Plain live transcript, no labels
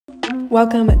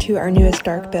Welcome to our newest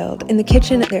dark build. In the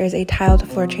kitchen, there is a tiled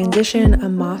floor transition, a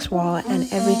moss wall,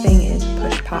 and everything is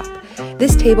push-pop.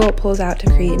 This table pulls out to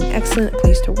create an excellent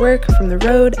place to work from the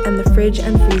road, and the fridge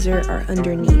and freezer are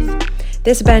underneath.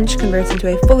 This bench converts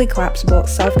into a fully collapsible,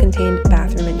 self-contained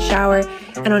bathroom and shower,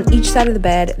 and on each side of the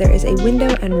bed, there is a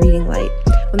window and reading light.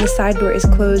 When the side door is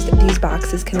closed, these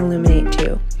boxes can illuminate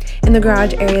too. In the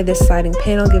garage area, this sliding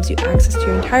panel gives you access to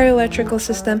your entire electrical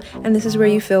system, and this is where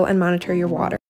you fill and monitor your water.